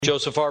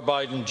Joseph R.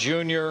 Biden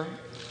Jr.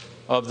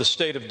 of the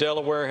state of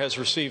Delaware has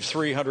received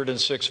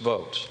 306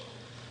 votes.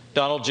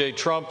 Donald J.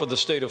 Trump of the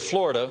state of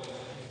Florida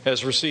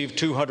has received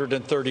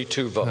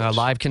 232 votes.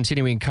 Live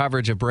continuing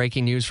coverage of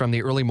breaking news from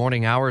the early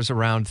morning hours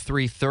around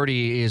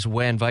 3:30 is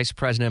when Vice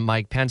President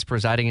Mike Pence,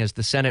 presiding as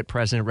the Senate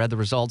president, read the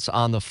results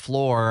on the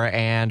floor.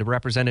 And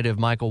Representative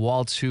Michael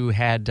Waltz, who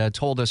had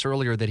told us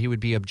earlier that he would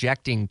be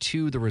objecting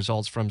to the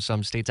results from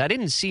some states. I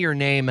didn't see your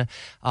name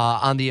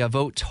on the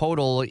vote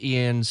total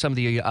in some of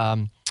the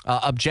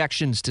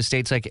objections to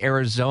states like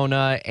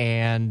Arizona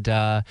and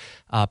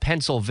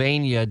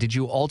Pennsylvania. Did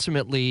you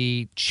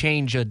ultimately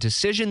change a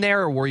decision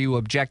there, or were you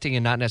objecting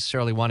and not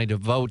necessarily wanting to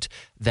vote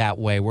that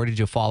way? Where did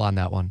you fall on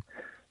that one?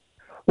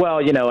 Well,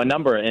 a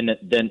number of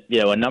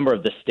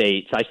the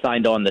states. I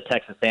signed on the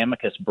Texas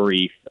amicus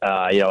brief.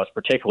 I was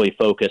particularly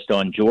focused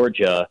on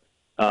Georgia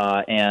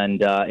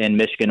and in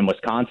Michigan and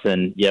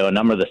Wisconsin. A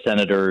number of the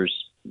senators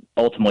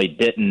ultimately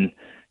didn't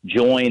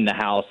join the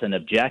House in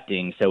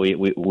objecting, so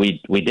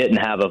we didn't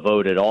have a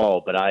vote at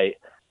all. But I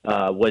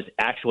was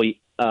actually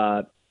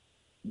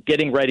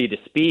getting ready to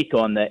speak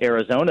on the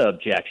Arizona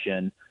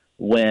objection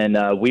when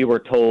we were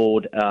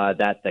told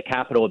that the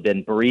Capitol had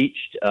been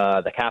breached.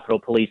 The Capitol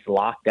Police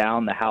locked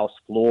down the House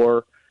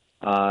floor.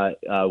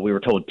 We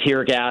were told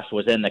tear gas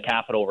was in the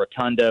Capitol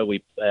rotunda.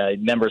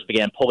 Members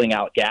began pulling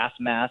out gas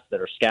masks that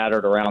are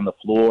scattered around the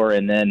floor,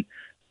 and then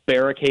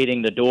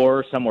barricading the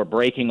door. Some were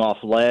breaking off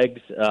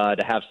legs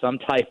to have some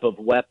type of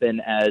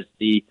weapon, as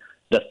the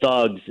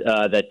thugs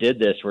that did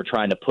this were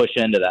trying to push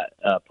into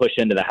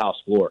the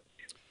House floor.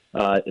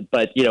 But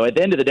at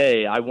the end of the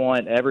day, I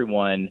want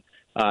everyone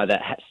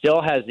that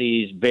still has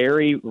these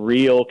very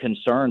real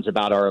concerns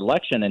about our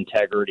election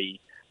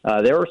integrity.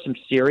 There are some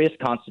serious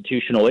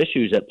constitutional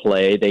issues at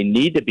play. They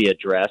need to be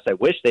addressed. I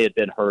wish they had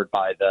been heard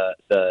by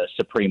the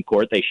Supreme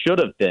Court. They should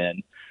have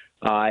been.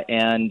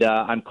 And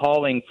I'm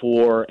calling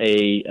for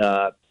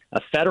a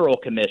federal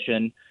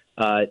commission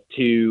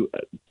to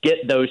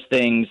get those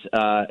things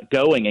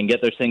going and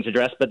get those things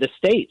addressed. But the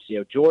states,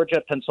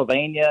 Georgia,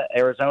 Pennsylvania,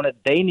 Arizona,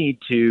 they need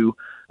to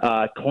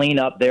clean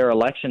up their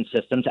election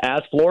systems,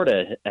 as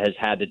Florida has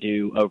had to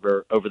do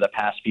over the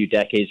past few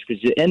decades.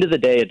 Because at the end of the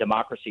day, a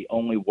democracy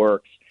only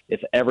works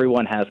if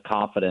everyone has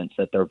confidence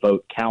that their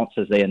vote counts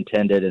as they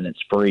intended and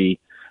it's free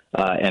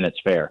and it's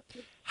fair.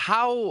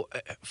 How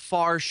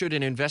far should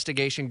an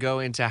investigation go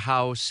into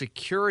how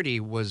security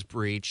was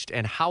breached,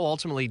 and how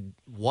ultimately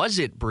was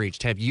it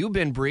breached? Have you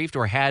been briefed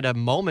or had a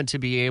moment to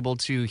be able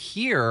to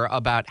hear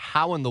about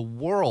how in the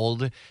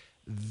world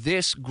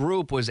this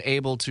group was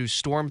able to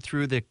storm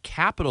through the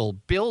Capitol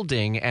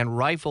building and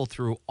rifle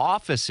through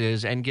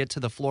offices and get to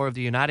the floor of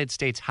the United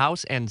States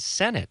House and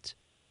Senate?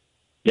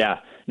 Yeah,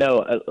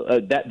 no,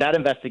 that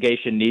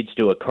investigation needs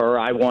to occur.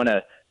 I want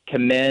to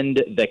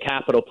commend the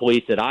Capitol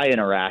Police that I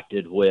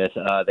interacted with.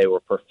 They were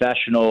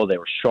professional. They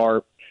were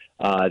sharp.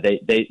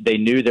 They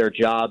knew their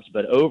jobs.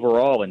 But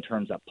overall, in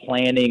terms of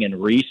planning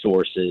and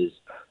resources,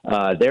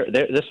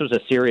 this was a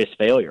serious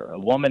failure. A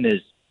woman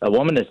is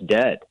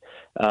dead.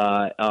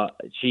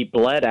 She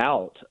bled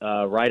out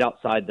right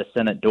outside the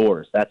Senate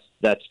doors.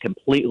 That's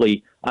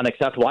completely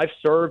unacceptable. I've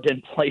served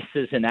in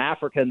places in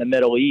Africa and the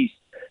Middle East,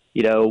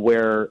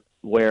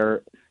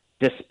 where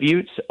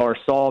disputes are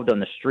solved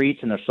on the streets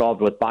and they're solved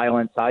with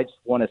violence. I just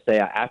want to say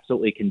I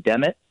absolutely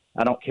condemn it.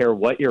 I don't care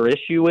what your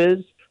issue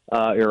is,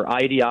 your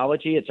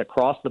ideology. It's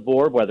across the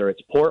board, whether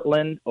it's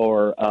Portland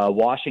or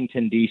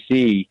Washington,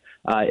 D.C.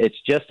 It's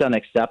just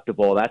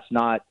unacceptable. That's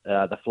not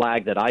the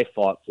flag that I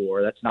fought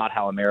for. That's not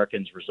how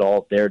Americans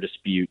resolve their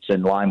disputes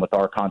in line with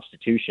our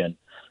Constitution.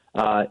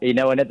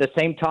 And at the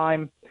same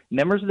time,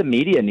 members of the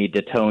media need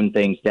to tone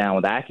things down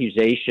with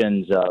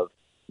accusations of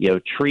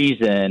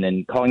treason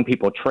and calling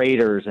people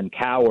traitors and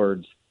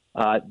cowards.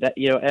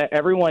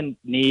 Everyone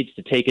needs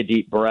to take a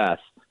deep breath.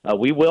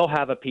 We will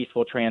have a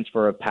peaceful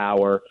transfer of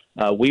power.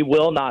 We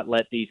will not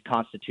let these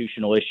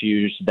constitutional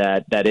issues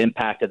that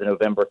impacted the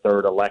November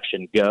 3rd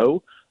election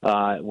go.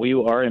 We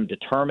are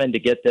determined to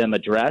get them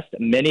addressed.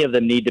 Many of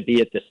them need to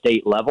be at the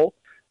state level.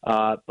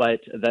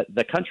 But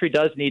the country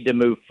does need to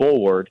move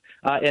forward.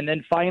 And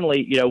then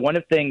finally, one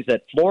of the things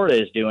that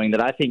Florida is doing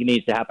that I think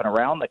needs to happen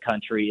around the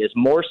country is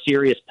more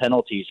serious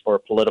penalties for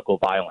political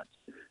violence.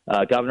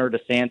 Governor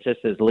DeSantis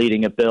is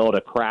leading a bill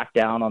to crack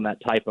down on that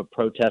type of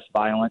protest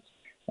violence,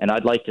 and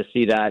I'd like to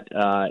see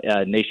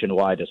that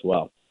nationwide as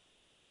well.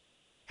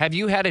 Have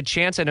you had a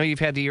chance? I know you've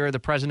had the ear of the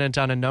president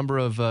on a number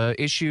of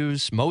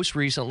issues, most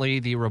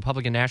recently the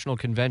Republican National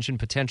Convention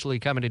potentially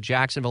coming to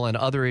Jacksonville and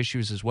other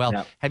issues as well.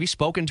 Yeah. Have you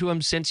spoken to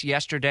him since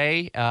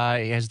yesterday?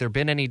 Has there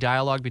been any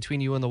dialogue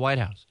between you and the White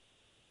House?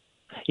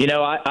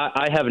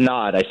 I have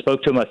not. I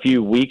spoke to him a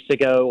few weeks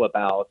ago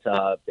about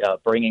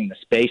bringing the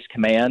Space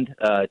Command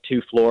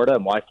to Florida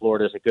and why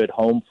Florida is a good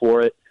home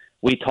for it.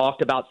 We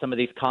talked about some of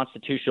these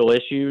constitutional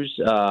issues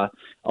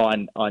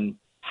on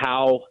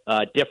how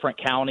different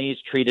counties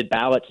treated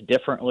ballots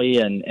differently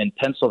in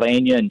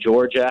Pennsylvania and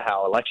Georgia,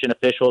 how election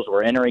officials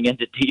were entering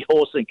into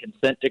deals and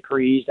consent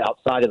decrees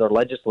outside of their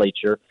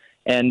legislature.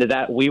 and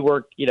that we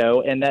were,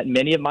 and that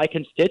many of my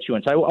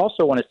constituents. I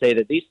also want to say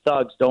that these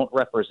thugs don't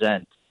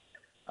represent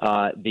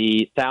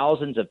the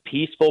thousands of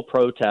peaceful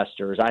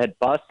protesters. I had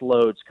bus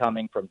loads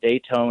coming from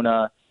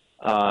Daytona,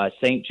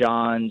 St.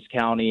 Johns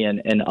County,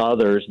 and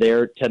others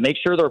there to make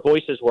sure their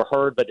voices were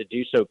heard, but to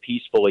do so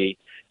peacefully.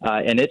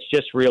 And it's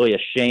just really a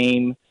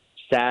shame,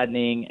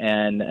 saddening,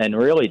 and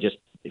really just,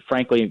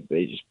 frankly,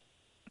 it just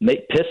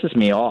pisses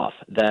me off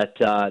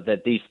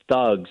that these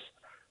thugs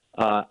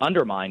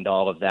undermined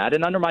all of that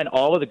and undermined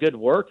all of the good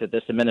work that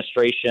this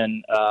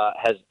administration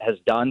has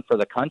done for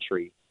the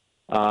country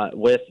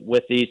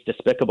with these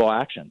despicable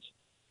actions.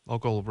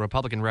 Local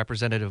Republican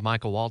Representative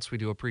Michael Waltz, we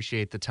do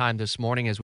appreciate the time this morning as